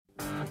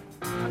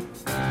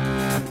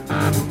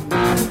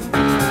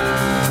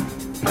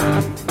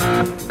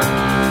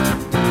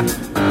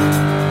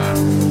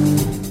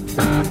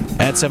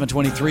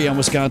7:23 on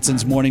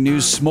Wisconsin's Morning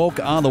News.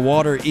 Smoke on the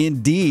water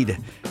indeed.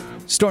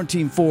 Storm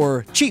Team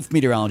 4 Chief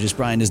Meteorologist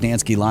Brian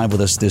Ninznansky live with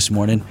us this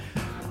morning.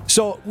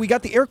 So we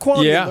got the air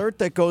quality alert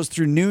that goes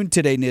through noon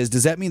today, Niz.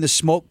 Does that mean the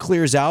smoke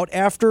clears out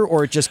after,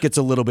 or it just gets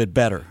a little bit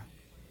better?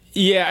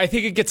 Yeah, I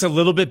think it gets a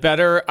little bit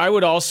better. I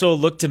would also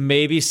look to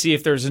maybe see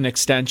if there's an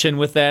extension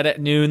with that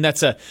at noon.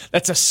 That's a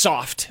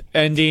soft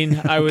ending,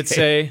 I would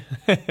say,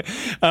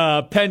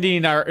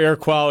 pending our air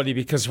quality,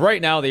 because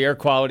right now the air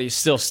quality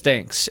still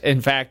stinks.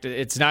 In fact,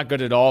 it's not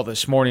good at all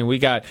this morning. We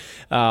got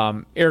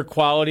air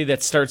quality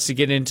that starts to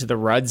get into the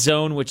red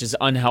zone, which is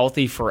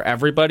unhealthy for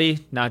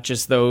everybody, not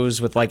just those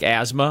with like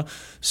asthma.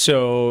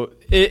 So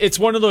it's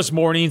one of those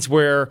mornings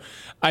where,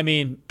 I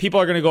mean, people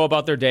are going to go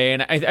about their day,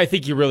 and I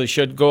think you really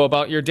should go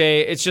about your day.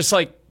 It's just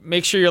like,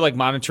 make sure you're like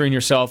monitoring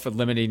yourself and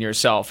limiting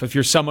yourself. If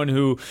you're someone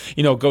who,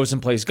 goes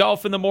and plays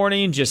golf in the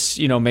morning, just,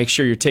 make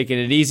sure you're taking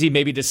it easy.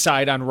 Maybe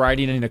decide on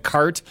riding in a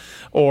cart,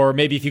 or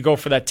maybe if you go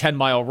for that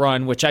 10-mile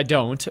run, which I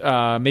don't,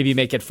 maybe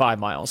make it 5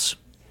 miles.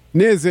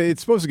 Niz, it's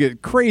supposed to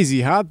get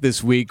crazy hot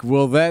this week.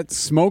 Will that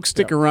smoke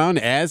stick around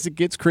as it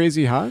gets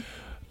crazy hot?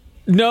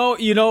 No,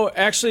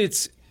 actually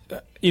it's...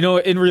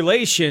 in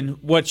relation,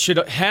 what should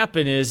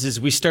happen is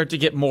we start to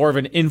get more of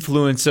an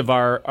influence of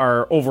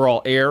our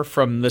overall air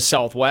from the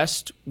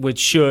southwest, which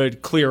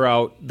should clear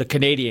out the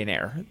Canadian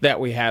air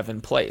that we have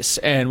in place.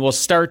 And we'll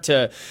start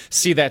to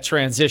see that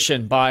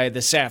transition by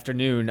this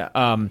afternoon.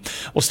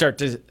 We'll start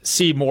to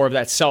see more of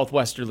that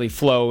southwesterly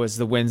flow as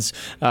the winds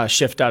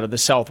shift out of the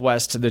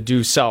southwest to the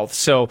due south.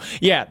 So,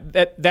 yeah,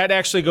 that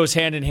actually goes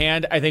hand in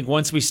hand. I think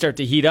once we start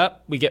to heat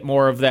up, we get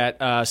more of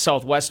that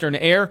southwestern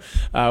air.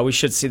 We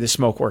should see the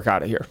smoke work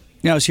out of here.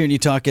 I was hearing you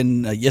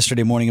talking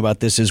yesterday morning about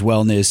this as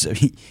well,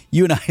 Niz.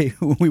 You and I,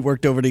 when we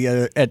worked over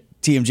together at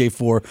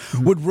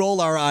TMJ4, would roll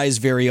our eyes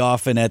very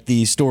often at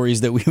the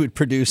stories that we would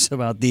produce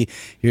about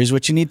here's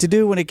what you need to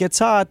do when it gets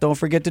hot. Don't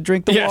forget to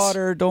drink the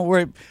water. Don't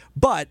worry.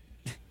 But,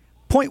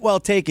 point well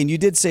taken, you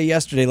did say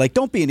yesterday,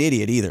 don't be an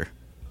idiot either.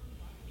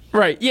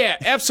 Right. Yeah,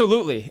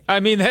 absolutely. I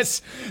mean,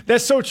 that's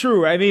so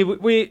true. I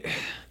mean,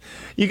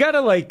 you got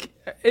to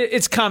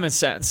it's common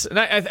sense, and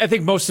I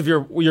think most of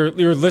your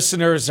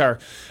listeners are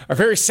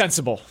very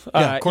sensible.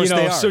 Yeah, of course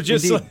they are. So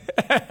just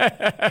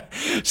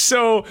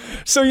so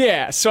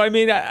I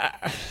mean,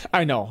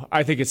 I know.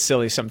 I think it's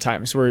silly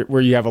sometimes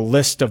where you have a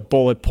list of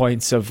bullet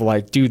points of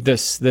do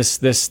this.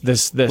 Light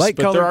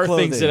but color there are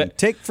clothing. things that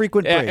Take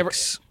frequent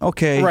breaks.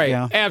 Okay. Right.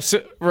 Yeah.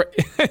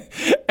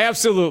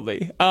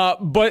 Absolutely.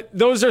 But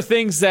those are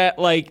things that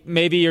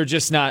maybe you're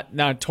just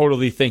not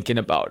totally thinking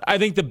about. I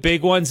think the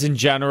big ones in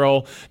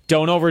general,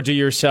 don't overdo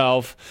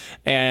yourself,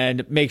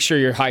 and make sure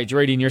you're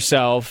hydrating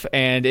yourself.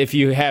 And if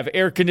you have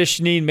air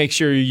conditioning, make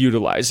sure you're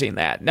utilizing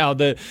that. Now,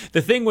 the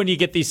thing when you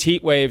get these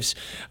heat waves,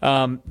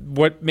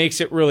 what makes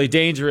it really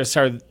dangerous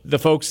are the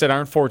folks that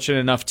aren't fortunate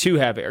enough to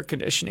have air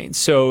conditioning.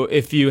 So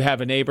if you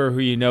have a neighbor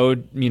who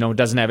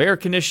doesn't have air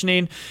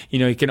conditioning,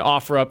 you can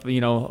offer up a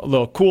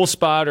little cool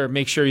spot, or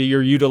make sure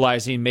you're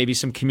utilizing maybe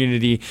some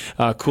community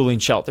cooling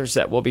shelters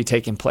that will be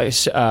taking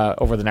place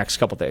over the next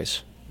couple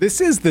days. This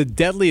is the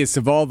deadliest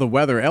of all the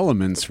weather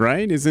elements,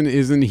 right? Isn't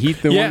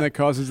heat the one that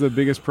causes the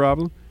biggest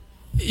problem?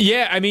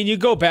 Yeah, I mean, you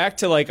go back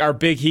to our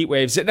big heat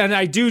waves, and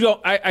I do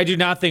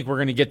not think we're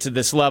going to get to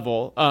this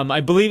level. I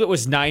believe it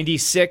was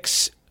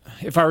 96,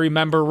 if I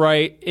remember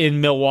right,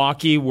 in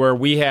Milwaukee, where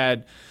we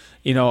had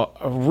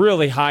a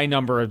really high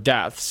number of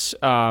deaths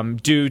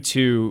due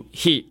to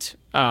heat.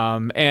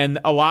 And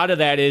a lot of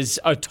that is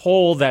a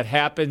toll that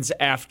happens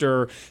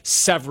after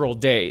several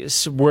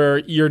days, where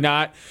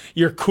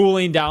you're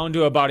cooling down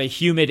to about a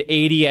humid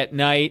 80 at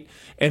night,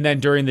 and then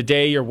during the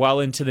day you're well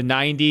into the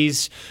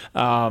 90s.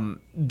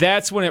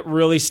 That's when it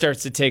really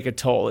starts to take a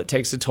toll. It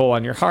takes a toll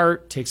on your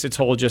heart, takes a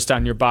toll just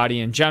on your body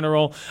in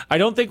general. I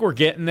don't think we're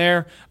getting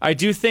there. I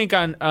do think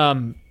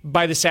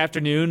by this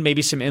afternoon,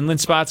 maybe some inland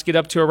spots get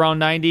up to around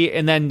 90,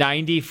 and then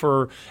 90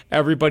 for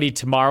everybody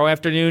tomorrow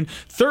afternoon.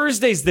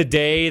 Thursday's the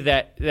day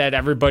that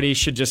everybody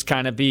should just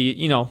kind of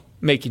be,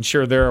 making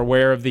sure they're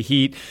aware of the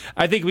heat.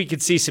 I think we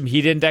could see some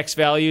heat index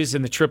values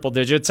in the triple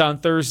digits on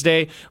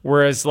Thursday,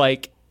 whereas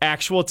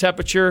actual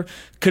temperature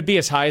could be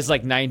as high as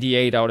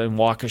 98 out in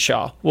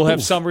Waukesha. We'll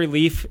have some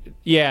relief,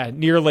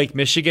 near Lake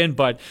Michigan,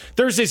 but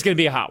Thursday's going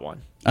to be a hot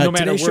one. No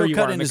matter where you are in the country. Today's show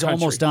cut-in is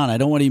almost on. I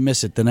don't want you to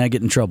miss it. Then I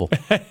get in trouble.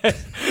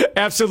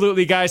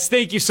 Absolutely, guys.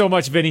 Thank you so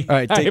much, Vinny. All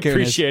right, take care. I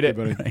appreciate it.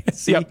 Right.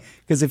 See,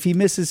 because if he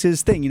misses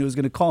his thing, he's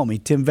going to call me,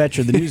 Tim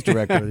Vetcher, the news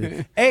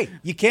director. Hey,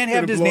 you can't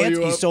have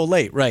Niznansky so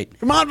late. Right.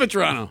 Come on,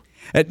 Vetrano.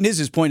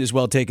 Niz's point is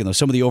well taken, though.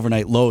 Some of the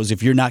overnight lows,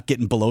 if you're not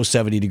getting below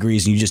 70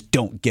 degrees and you just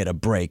don't get a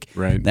break,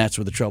 that's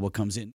where the trouble comes in.